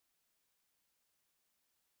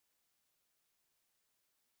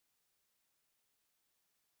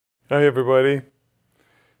Hi everybody.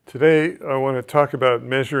 Today I want to talk about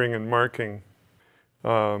measuring and marking.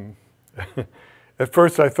 At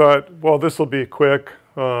first I thought, well, this will be quick.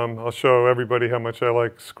 I'll show everybody how much I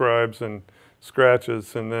like scribes and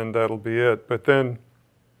scratches, and then that'll be it. But then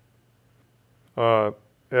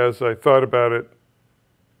as I thought about it,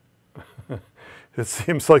 it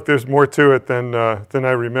seems like there's more to it than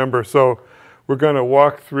I remember. So we're going to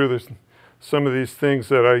walk through some of these things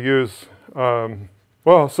that I use.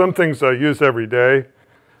 Well, some things I use every day.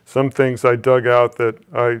 Some things I dug out that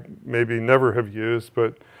I maybe never have used,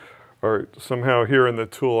 but are somehow here in the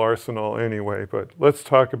tool arsenal anyway. But let's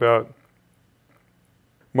talk about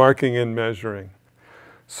marking and measuring.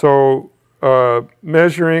 So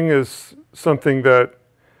measuring is something that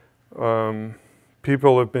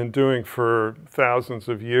people have been doing for thousands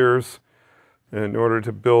of years in order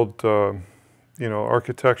to build,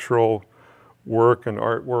 architectural work and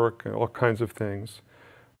artwork and all kinds of things.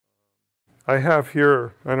 I have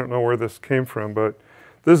here, I don't know where this came from, but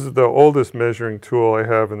this is the oldest measuring tool I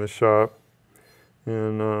have in the shop.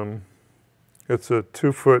 And it's a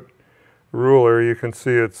 2-foot ruler. You can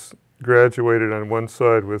see it's graduated on one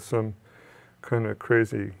side with some kind of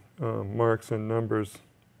crazy marks and numbers.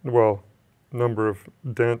 Well, number of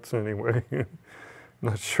dents anyway.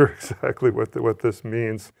 Not sure exactly what this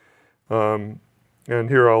means. And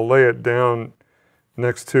here I'll lay it down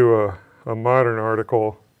next to a modern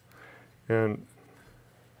article, and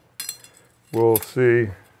we'll see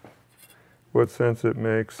what sense it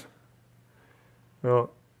makes.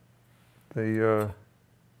 Well, it's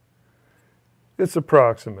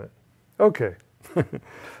approximate. Okay.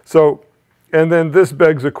 So, and then this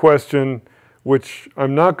begs a question which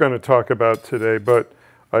I'm not going to talk about today, but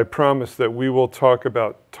I promise that we will talk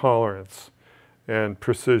about tolerance and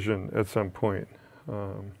precision at some point.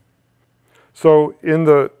 So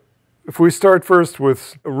if we start first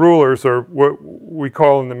with rulers, or what we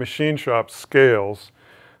call in the machine shop scales,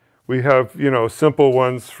 we have, simple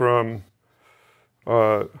ones from,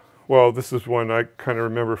 well, this is one I kind of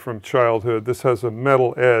remember from childhood. This has a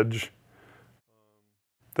metal edge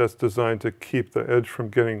that's designed to keep the edge from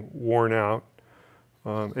getting worn out.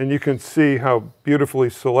 And you can see how beautifully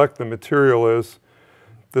select the material is.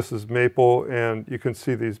 This is maple, and you can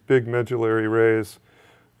see these big medullary rays,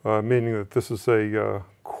 meaning that this is a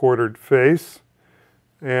quartered face,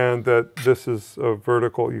 and that this is a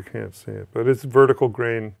vertical, you can't see it, but it's vertical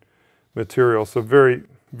grain material, so very,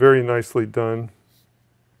 very nicely done.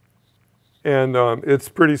 And it's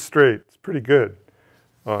pretty straight, it's pretty good.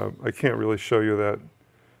 I can't really show you that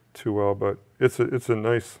too well, but it's a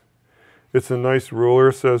nice ruler.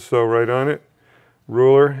 It says so right on it,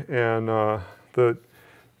 ruler. And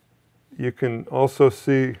you can also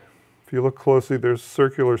see, if you look closely, there's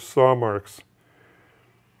circular saw marks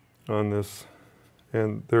on this,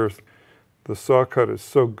 and the saw cut is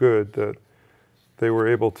so good that they were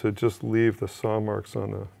able to just leave the saw marks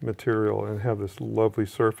on the material and have this lovely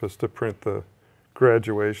surface to print the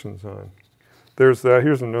graduations on. There's that.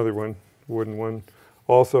 Here's another one, wooden one.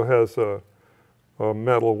 Also has a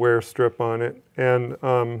metal wear strip on it. And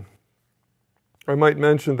I might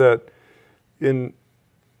mention that in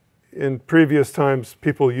previous times,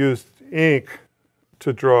 people used ink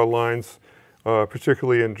to draw lines,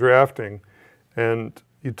 particularly in drafting. And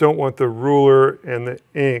you don't want the ruler and the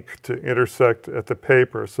ink to intersect at the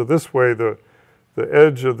paper. So this way, the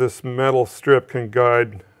edge of this metal strip can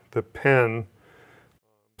guide the pen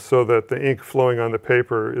so that the ink flowing on the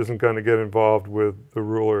paper isn't going to get involved with the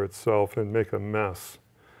ruler itself and make a mess,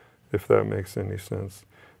 if that makes any sense.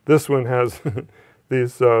 This one has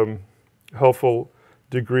these helpful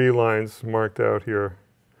degree lines marked out here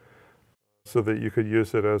so that you could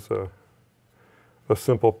use it as a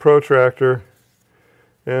simple protractor.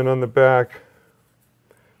 And on the back,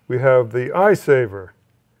 we have the eye saver.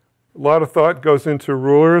 A lot of thought goes into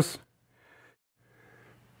rulers.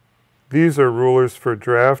 These are rulers for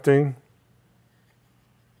drafting,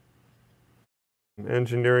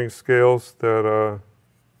 engineering scales that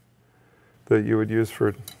you would use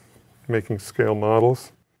for making scale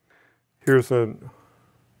models. Here's a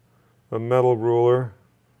metal ruler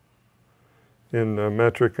in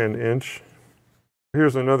metric and inch.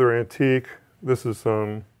 Here's another antique. This is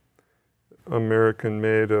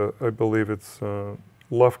American-made. I believe it's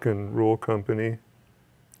Lufkin Rule Company.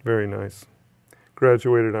 Very nice.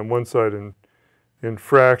 Graduated on one side in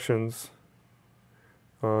fractions,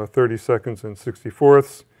 30 seconds and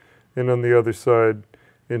 64ths, and on the other side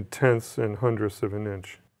in tenths and hundredths of an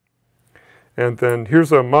inch. And then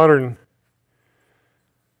here's a modern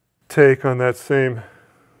take on that same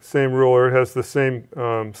ruler. It has the same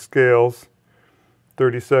scales,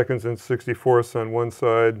 30 seconds and 64ths on one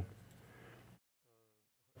side,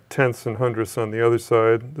 tenths and hundredths on the other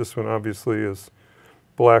side. This one obviously is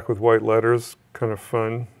black with white letters, kind of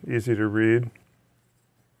fun, easy to read.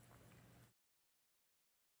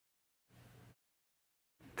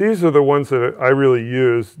 These are the ones that I really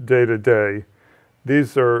use day to day.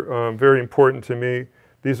 These are very important to me.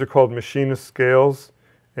 These are called machinist scales,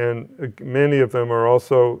 and many of them are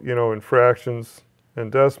also, in fractions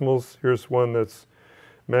and decimals. Here's one that's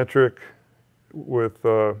metric with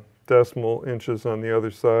decimal inches on the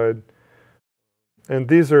other side. And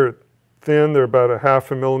these are thin. They're about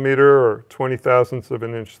 1/2 millimeter or 20 thousandths of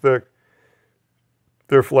an inch thick.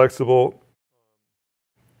 They're flexible.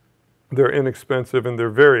 They're inexpensive, and they're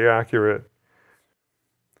very accurate.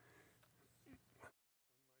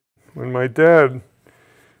 When my dad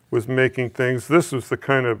was making things, this was the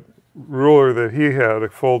kind of ruler that he had, a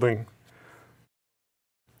folding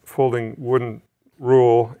wooden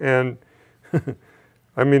rule. And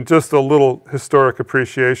I mean, just a little historic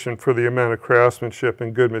appreciation for the amount of craftsmanship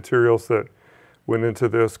and good materials that went into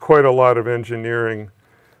this. Quite a lot of engineering.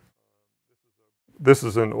 This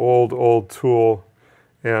is an old tool,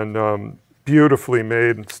 and beautifully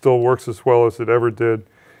made, and still works as well as it ever did.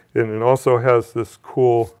 And it also has this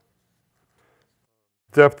cool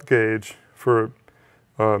depth gauge for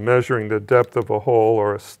measuring the depth of a hole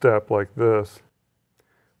or a step like this,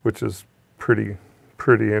 which is pretty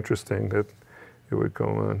interesting that it would go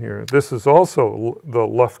on here. This is also the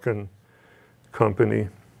Lufkin company.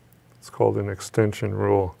 It's called an extension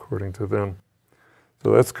rule, according to them.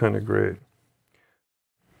 So that's kind of great.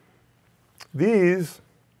 These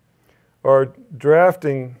are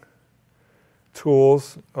drafting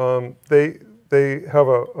tools. They have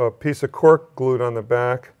a piece of cork glued on the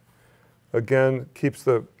back. Again, keeps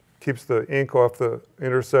the ink off the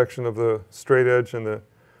intersection of the straight edge and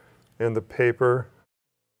the paper.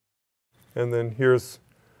 And then here's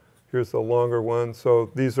the longer one.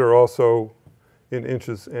 So these are also in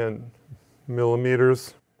inches and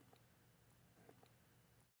millimeters.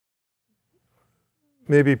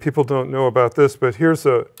 Maybe people don't know about this, but here's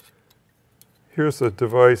a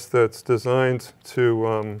device that's designed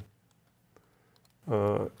to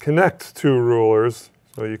connect two rulers.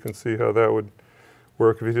 So you can see how that would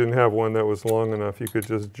work. If you didn't have one that was long enough, you could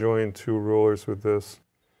just join two rulers with this,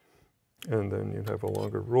 and then you'd have a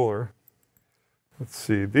longer ruler. Let's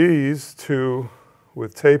see, these two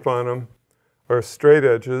with tape on them are straight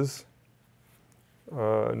edges,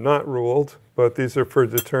 not ruled, but these are for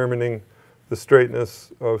determining the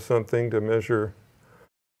straightness of something, to measure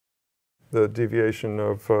the deviation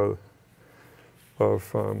of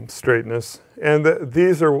straightness. And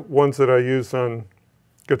these are ones that I use on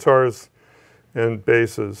guitars and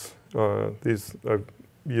basses. I've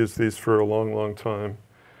used these for a long time.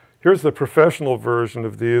 Here's the professional version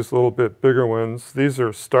of these, a little bit bigger ones. These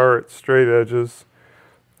are straight edges.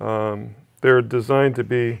 They're designed to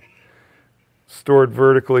be stored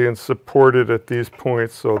vertically and supported at these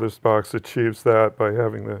points, so this box achieves that by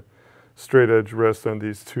having the straight edge rest on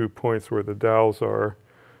these 2 points where the dowels are.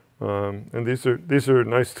 And these are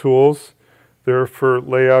nice tools. They're for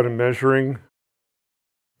layout and measuring,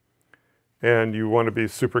 and you want to be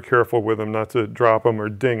super careful with them, not to drop them or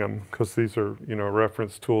ding them, because these are,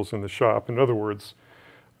 reference tools in the shop. In other words,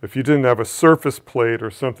 if you didn't have a surface plate or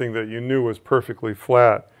something that you knew was perfectly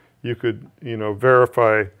flat, you could,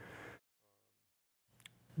 verify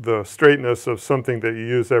the straightness of something that you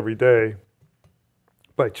use every day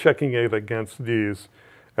by checking it against these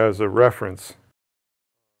as a reference.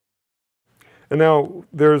 And now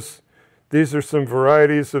these are some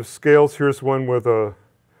varieties of scales. Here's one with a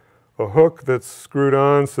hook that's screwed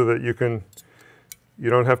on so that you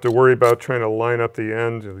don't have to worry about trying to line up the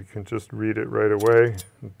end. You can just read it right away.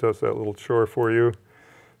 It does that little chore for you.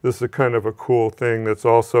 This is a kind of a cool thing that's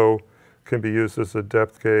also can be used as a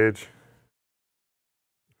depth gauge.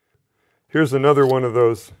 Here's another one of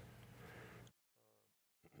those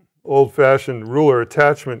old-fashioned ruler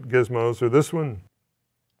attachment gizmos, or this one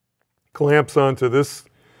clamps onto this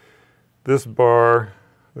bar,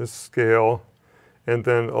 this scale, and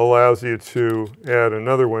then allows you to add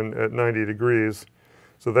another one at 90 degrees.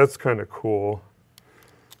 So that's kind of cool.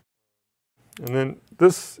 And then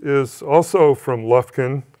this is also from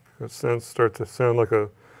Lufkin. It starts to sound like a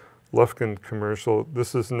Lufkin commercial.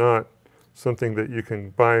 This is not something that you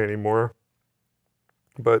can buy anymore,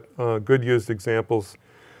 but good used examples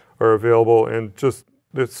are available, and just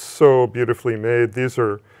it's so beautifully made. These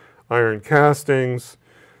are iron castings,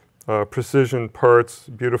 precision parts,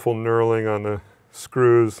 beautiful knurling on the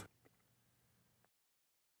screws.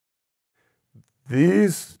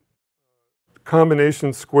 These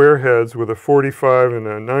combination square heads with a 45 and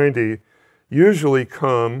a 90 usually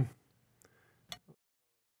come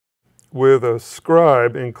with a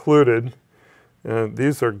scribe included. And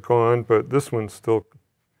these are gone, but this one still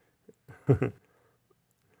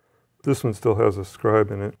this one still has a scribe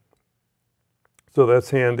in it. So that's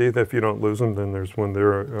handy. If you don't lose them, then there's one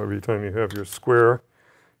there every time you have your square.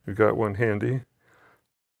 You've got one handy.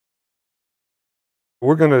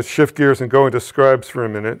 We're going to shift gears and go into scribes for a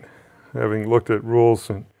minute, having looked at rules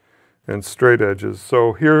and straight edges.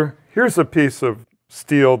 So here's a piece of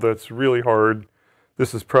steel that's really hard.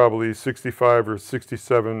 This is probably 65 or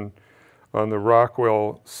 67 on the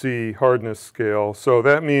Rockwell C hardness scale. So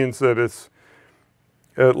that means that it's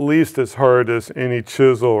at least as hard as any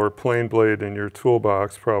chisel or plane blade in your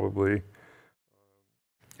toolbox, probably.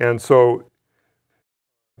 And so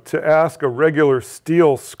to ask a regular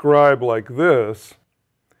steel scribe like this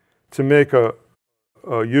to make a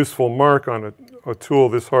useful mark on a tool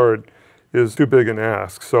this hard is too big an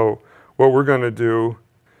ask. So what we're going to do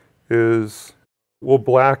is we'll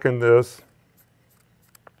blacken this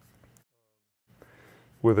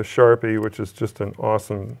with a Sharpie, which is just an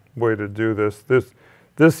awesome way to do this.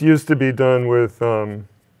 This used to be done with,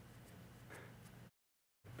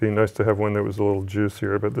 be nice to have one that was a little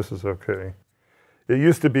juicier, but this is okay. It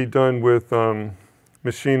used to be done with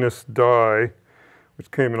machinist dye,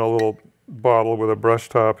 which came in a little bottle with a brush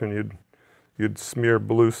top, and you'd smear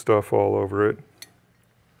blue stuff all over it.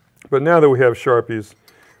 But now that we have Sharpies,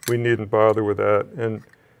 we needn't bother with that. And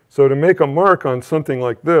so to make a mark on something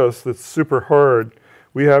like this that's super hard,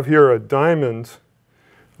 we have here a diamond,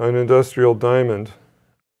 an industrial diamond,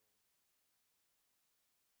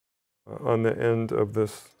 on the end of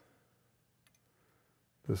this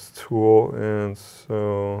tool. And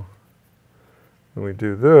so when we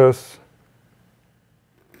do this,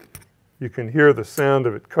 you can hear the sound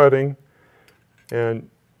of it cutting. And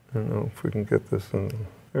I don't know if we can get this in.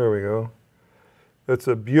 There we go. It's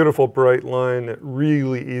a beautiful bright line,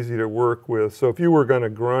 really easy to work with. So if you were going to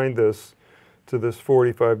grind this to this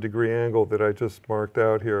 45-degree angle that I just marked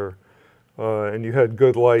out here, and you had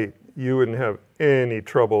good light, you wouldn't have any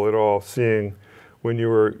trouble at all seeing when you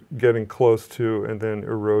were getting close to and then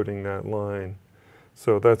eroding that line.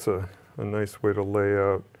 So that's a nice way to lay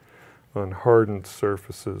out on hardened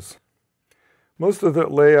surfaces. Most of the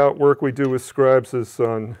layout work we do with scribes is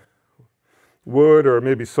on wood or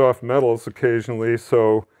maybe soft metals occasionally,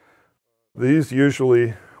 so these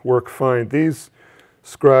usually work fine. These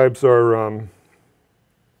scribes are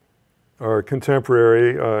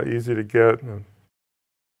contemporary, easy to get,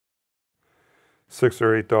 $6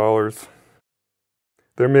 or $8.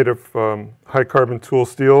 They're made of high carbon tool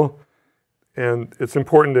steel, and it's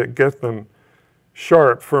important to get them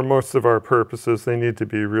sharp for most of our purposes. They need to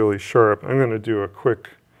be really sharp. I'm going to do a quick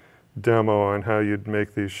demo on how you'd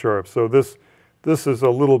make these sharp. So this is a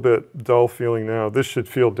little bit dull feeling now. This should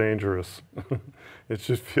feel dangerous. It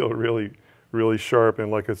should feel really, really sharp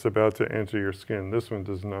and like it's about to enter your skin. This one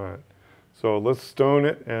does not. So let's stone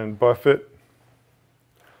it and buff it.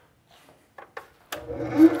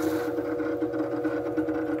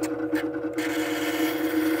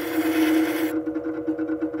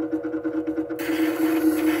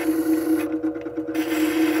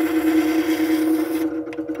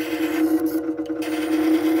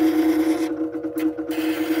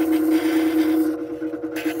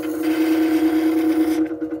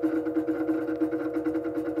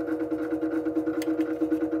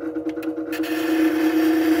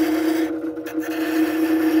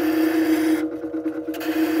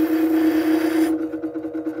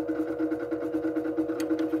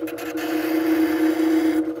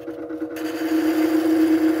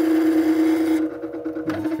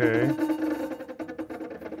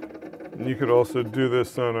 You could also do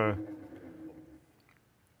this on a,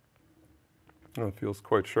 oh, it feels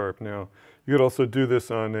quite sharp now. You could also do this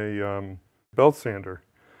on a belt sander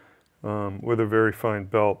with a very fine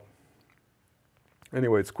belt.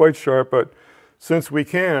 Anyway, it's quite sharp, but since we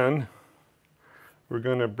can, we're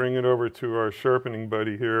going to bring it over to our sharpening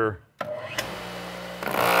buddy here.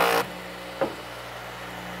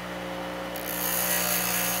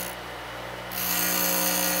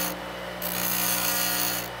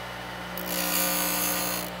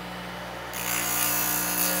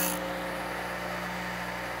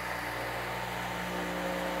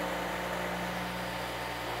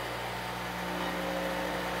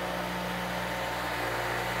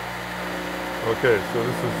 Okay, so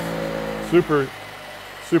this is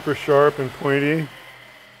super sharp and pointy.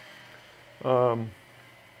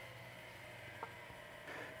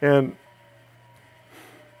 And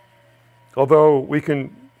although we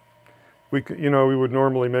would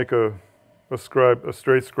normally make a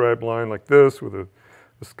straight scribe line like this with a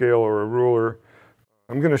scale or a ruler,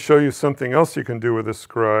 I'm going to show you something else you can do with a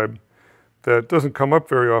scribe. that doesn't come up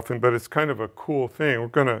very often, but it's kind of a cool thing.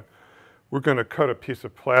 We're gonna cut a piece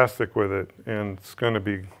of plastic with it, and it's gonna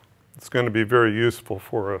be very useful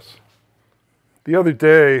for us. The other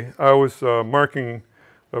day, I was marking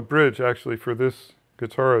a bridge actually for this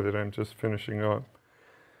guitar that I'm just finishing up,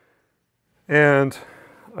 and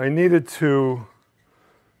I needed to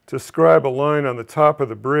scribe a line on the top of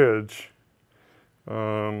the bridge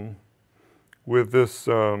with this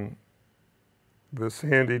this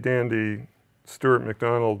handy dandy Stuart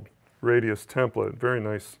McDonald radius template. Very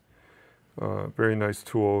nice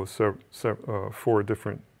tool with 4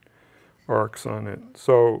 different arcs on it.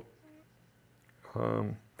 So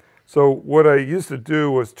what I used to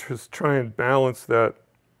do was just try and balance that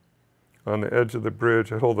on the edge of the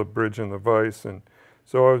bridge. I hold the bridge in the vise, and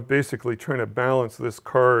so I was basically trying to balance this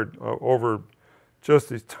card over just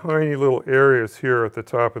these tiny little areas here at the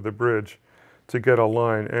top of the bridge to get a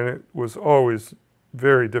line, and it was always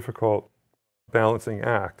very difficult balancing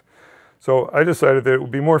act. So I decided that it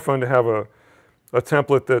would be more fun to have a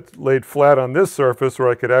template that laid flat on this surface where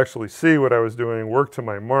I could actually see what I was doing, work to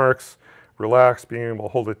my marks, relax, being able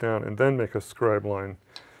to hold it down, and then make a scribe line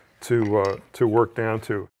to work down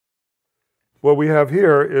to. What we have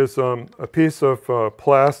here is a piece of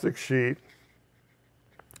plastic sheet,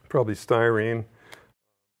 probably styrene.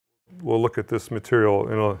 We'll look at this material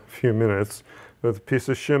in a few minutes. With a piece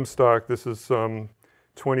of shim stock, this is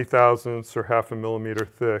 20 thousandths or half a millimeter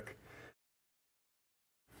thick.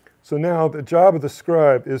 So now the job of the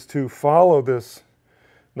scribe is to follow this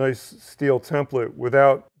nice steel template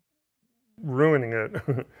without ruining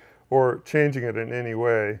it or changing it in any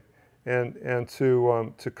way, and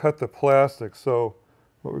to cut the plastic. So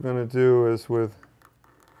what we're going to do is, with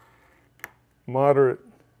moderate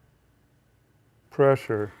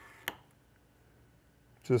pressure,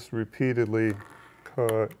 just repeatedly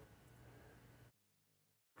cut.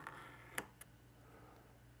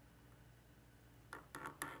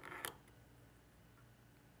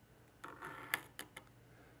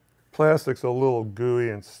 Plastic's a little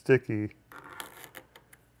gooey and sticky.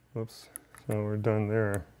 Oops, so we're done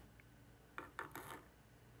there.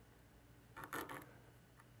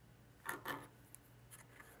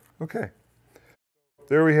 Okay,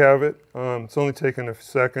 there we have it. It's only taken a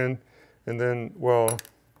second, and then, well,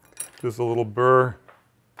 just a little burr.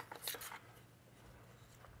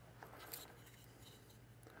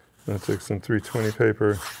 I'll take some 320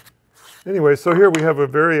 paper. Anyway, so here we have a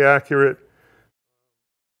very accurate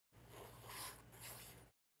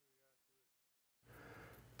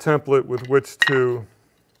template with which to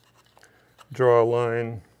draw a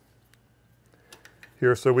line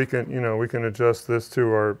here, so we can, we can adjust this to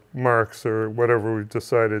our marks or whatever we've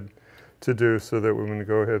decided to do, so that we're going to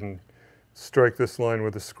go ahead and strike this line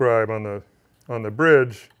with a scribe on the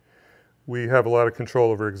bridge. We have a lot of control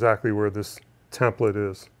over exactly where this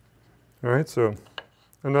template is. All right, so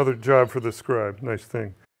another job for the scribe. Nice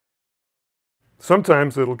thing.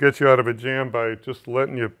 Sometimes it'll get you out of a jam by just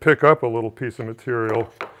letting you pick up a little piece of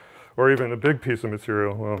material, or even a big piece of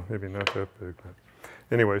material. Well, maybe not that big, but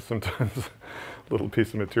anyway, sometimes a little piece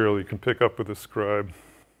of material you can pick up with a scribe.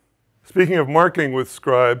 Speaking of marking with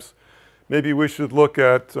scribes, maybe we should look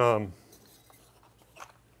at a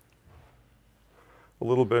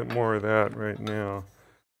little bit more of that right now.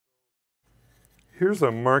 Here's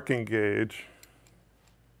a marking gauge.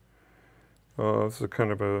 This is a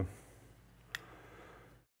kind of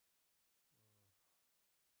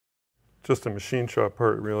just a machine shop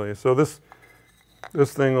part, really. So this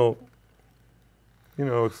thing will,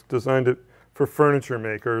 it's designed for furniture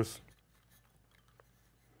makers.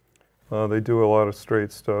 They do a lot of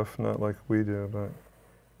straight stuff, not like we do, but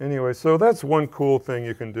anyway, so that's one cool thing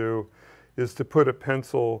you can do, is to put a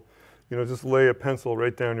pencil, just lay a pencil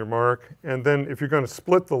right down your mark, and then if you're going to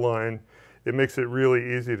split the line, it makes it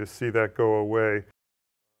really easy to see that go away.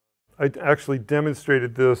 I actually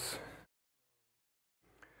demonstrated this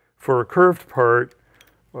for a curved part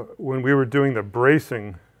when we were doing the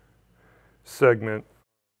bracing segment,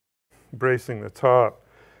 bracing the top.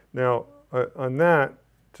 Now, on that,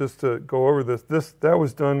 just to go over that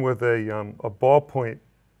was done with a ballpoint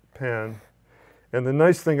pen. And the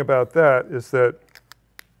nice thing about that is that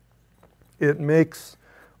it makes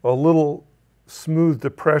a little smooth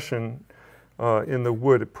depression in the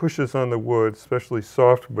wood. It pushes on the wood, especially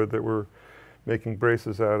soft wood that we're making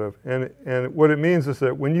braces out of. And what it means is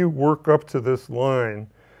that when you work up to this line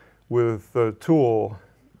with the tool,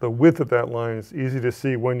 the width of that line is easy to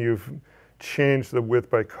see when you've changed the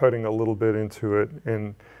width by cutting a little bit into it,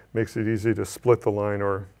 and makes it easy to split the line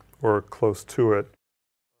or close to it.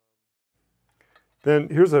 Then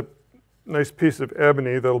here's a nice piece of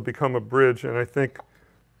ebony that'll become a bridge, and I think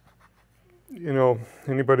you know,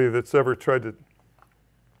 anybody that's ever tried to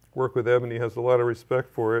work with ebony has a lot of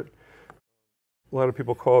respect for it. A lot of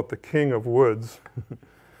people call it the king of woods,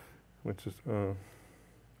 which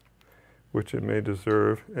it may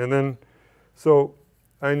deserve. And then, so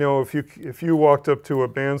I know if you walked up to a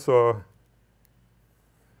bandsaw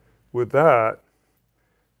with that,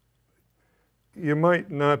 you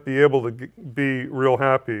might not be able to be real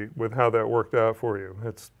happy with how that worked out for you.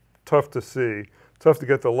 It's tough to see, tough to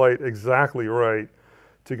get the light exactly right,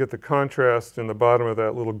 to get the contrast in the bottom of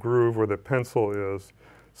that little groove where the pencil is.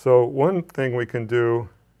 So one thing we can do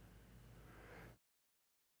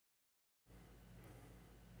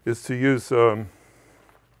is to use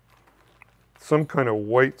some kind of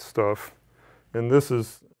white stuff, and this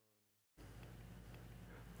is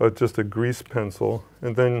just a grease pencil,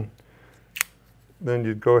 and then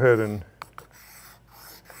you'd go ahead and,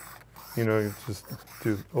 you know, you just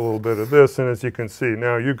do a little bit of this, and as you can see,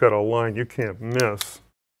 now you've got a line you can't miss.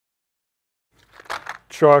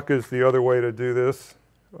 Chalk is the other way to do this.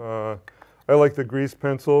 I like the grease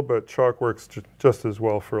pencil, but chalk works just as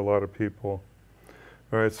well for a lot of people.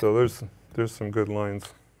 All right, so there's some good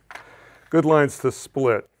lines. Good lines to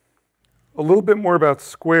split. A little bit more about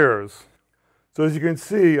squares. So as you can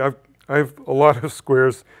see, I have a lot of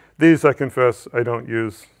squares. These, I confess, I don't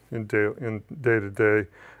use in day-to-day.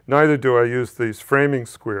 Neither do I use these framing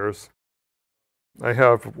squares. I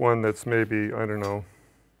have one that's maybe, I don't know,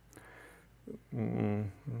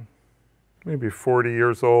 maybe 40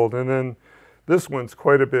 years old. And then this one's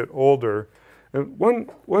quite a bit older. And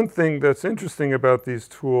one thing that's interesting about these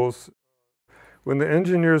tools, when the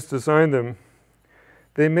engineers designed them,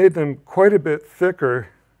 they made them quite a bit thicker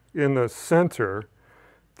in the center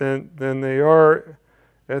than they are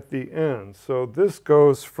at the end. So this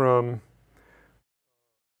goes from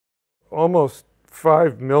almost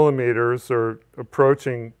 5 millimeters, or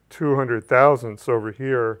approaching 200 thousandths over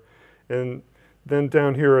here, and then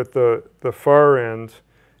down here at the far end,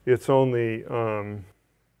 it's only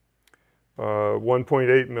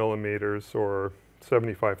 1.8 millimeters, or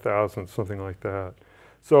 75 thousandths, something like that.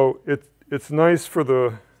 So it's nice for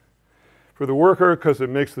the worker because it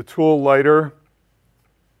makes the tool lighter.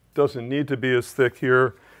 Doesn't need to be as thick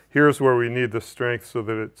here. Here's where we need the strength so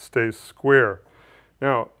that it stays square.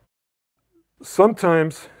 Now,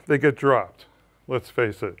 sometimes they get dropped. Let's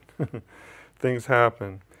face it. Things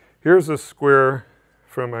happen. Here's a square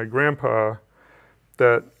from my grandpa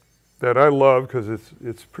that I love because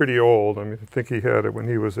it's pretty old. I mean, I think he had it when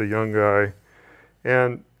he was a young guy.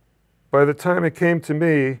 And by the time it came to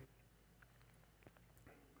me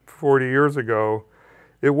 40 years ago,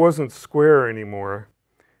 it wasn't square anymore.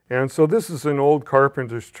 And so this is an old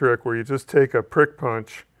carpenter's trick where you just take a prick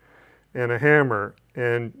punch and a hammer,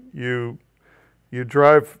 and you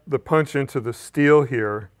drive the punch into the steel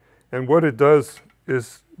here. And what it does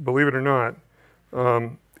is, believe it or not,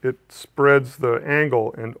 it spreads the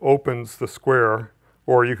angle and opens the square,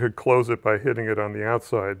 or you could close it by hitting it on the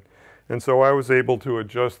outside. And so I was able to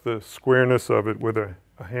adjust the squareness of it with a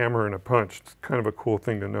hammer and a punch. It's kind of a cool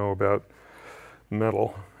thing to know about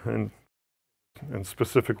metal, and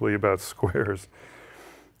specifically about squares.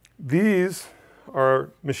 These are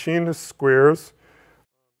machinist squares,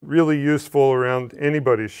 really useful around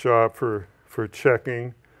anybody's shop for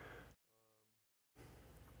checking.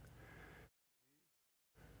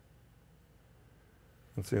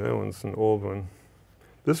 Let's see, that one's an old one.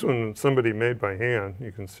 This one somebody made by hand.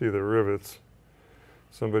 You can see the rivets.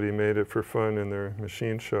 Somebody made it for fun in their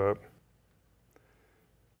machine shop.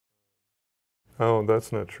 Oh,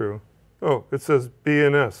 that's not true. Oh, it says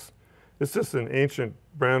B&S. It's just an ancient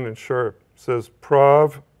Brown and Sharp. It says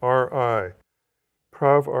Prov RI.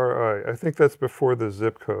 Prov RI. I think that's before the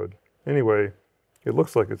zip code. Anyway, it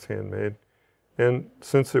looks like it's handmade. And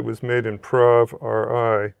since it was made in Prov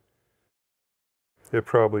RI, it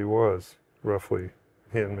probably was roughly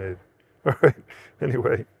handmade. All right,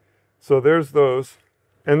 anyway, so there's those.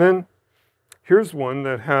 And then here's one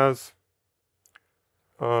that has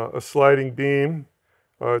a sliding beam.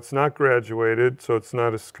 It's not graduated, so it's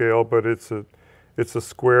not a scale, but it's a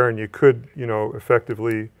square, and you could, you know,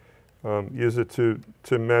 effectively use it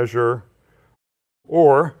to measure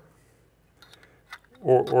or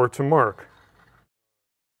to mark.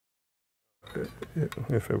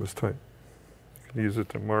 If it was tight, you could use it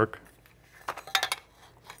to mark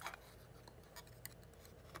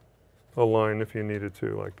a line if you needed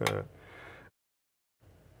to, like that.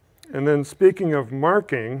 And then speaking of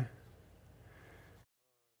marking,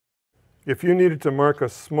 if you needed to mark a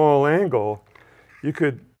small angle, you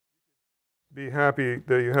could be happy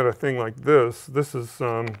that you had a thing like this. This is,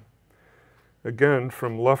 again,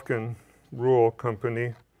 from Lufkin Rule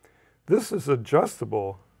Company. this is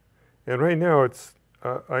adjustable. And right now it's,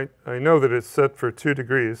 I know that it's set for 2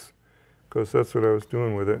 degrees because that's what I was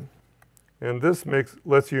doing with it. And this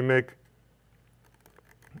lets you make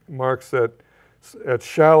marks at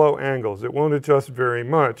shallow angles. It won't adjust very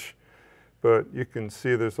much, but you can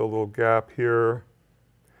see there's a little gap here.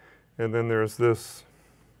 And then there's this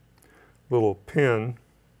little pin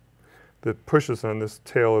that pushes on this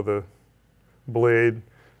tail of the blade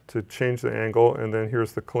to change the angle, and then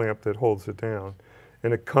here's the clamp that holds it down.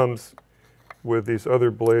 And it comes with these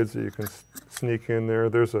other blades that you can sneak in there.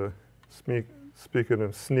 There's a, speaking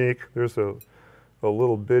of sneak, there's a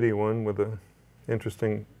little bitty one with an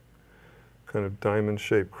interesting kind of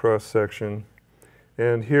diamond-shaped cross-section.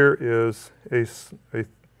 And here is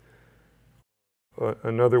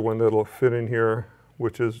another one that'll fit in here,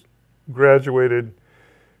 which is graduated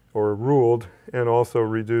or ruled and also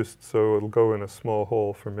reduced so it'll go in a small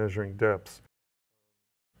hole for measuring depths.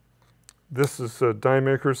 This is a die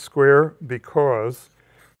maker's square because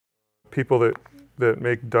people that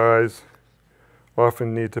make dies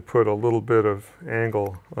often need to put a little bit of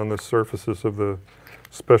angle on the surfaces of the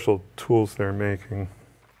special tools they're making.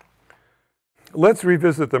 Let's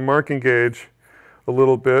revisit the marking gauge a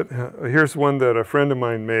little bit. Here's one that a friend of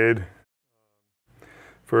mine made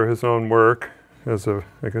for his own work as I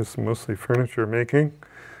guess mostly furniture making,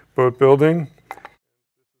 boat building.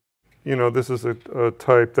 You know, this is a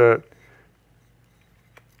type that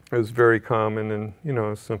is very common and, you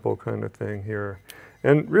know, a simple kind of thing here.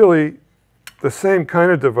 And really the same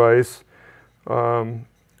kind of device, a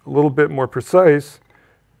little bit more precise.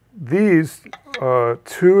 These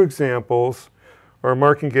 2 examples are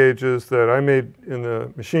marking gauges that I made in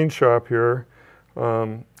the machine shop here.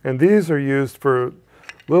 And these are used for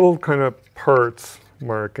little kind of parts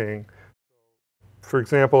marking. For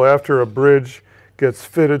example, after a bridge gets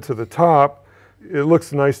fitted to the top, it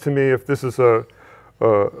looks nice to me if this is a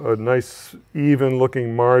nice even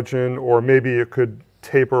looking margin, or maybe it could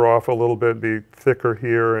taper off a little bit, be thicker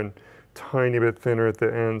here and tiny bit thinner at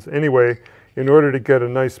the ends. Anyway, in order to get a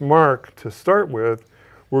nice mark to start with,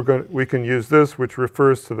 we can use this, which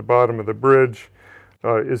refers to the bottom of the bridge.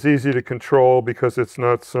 It's easy to control because it's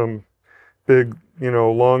not some big, you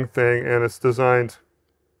know, long thing, and it's designed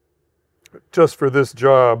just for this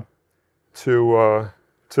job to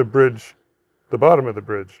bridge the bottom of the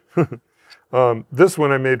bridge. This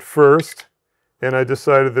one I made first, and I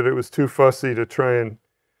decided that it was too fussy to try and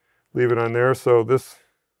leave it on there, so this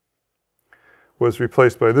was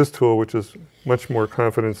replaced by this tool, which is much more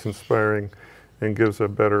confidence-inspiring and gives a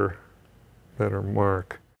better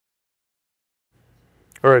mark.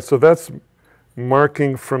 All right, so that's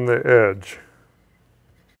marking from the edge,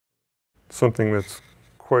 something that's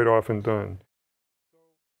quite often done.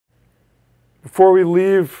 Before we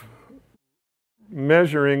leave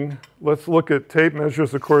measuring, let's look at tape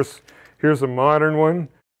measures. Of course, here's a modern one.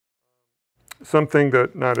 Something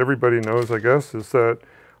that not everybody knows, I guess, is that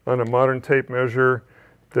on a modern tape measure,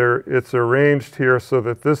 it's arranged here so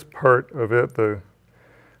that this part of it, the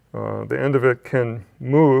end of it, can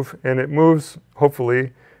move, and it moves,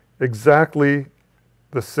 hopefully, exactly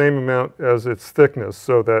the same amount as its thickness,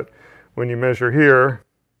 so that when you measure here,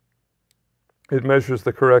 it measures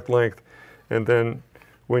the correct length, and then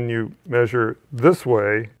when you measure this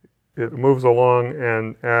way, it moves along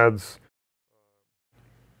and adds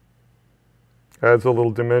a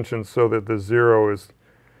little dimension so that the 0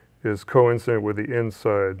 is coincident with the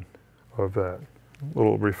inside of that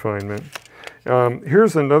little refinement.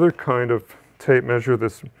 Here's another kind of tape measure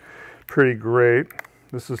that's pretty great.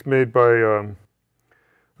 This is made by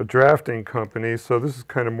a drafting company, so this is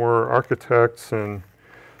kind of more architects and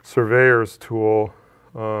surveyors tool.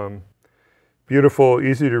 Beautiful,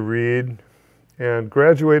 easy to read, and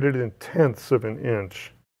graduated in 1/10 of an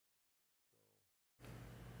inch.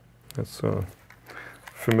 That's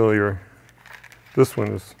familiar. This one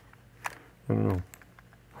is, I don't know,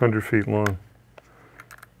 100 feet long.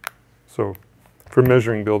 So, for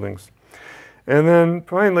measuring buildings. And then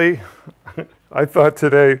finally, I thought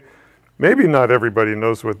today, maybe not everybody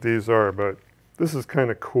knows what these are, but this is kind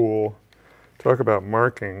of cool. Talk about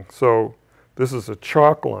marking. So this is a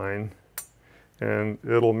chalk line, and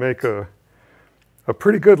it'll make a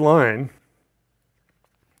pretty good line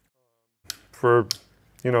for,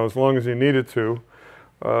 you know, as long as you need it to.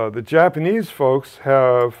 The Japanese folks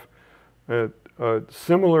have a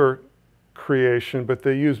similar creation, but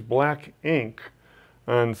they use black ink,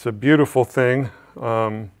 and it's a beautiful thing.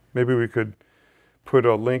 Maybe we could put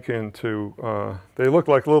a link into, they look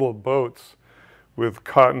like little boats with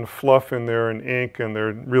cotton fluff in there and ink, and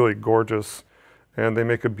they're really gorgeous, and they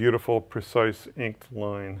make a beautiful, precise inked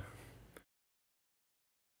line.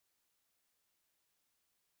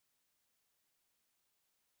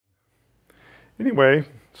 anyway,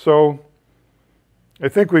 so I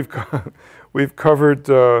think we've covered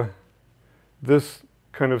this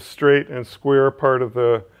kind of straight and square part of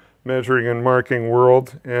the measuring and marking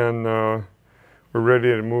world, and we're ready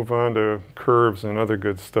to move on to curves and other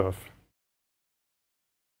good stuff.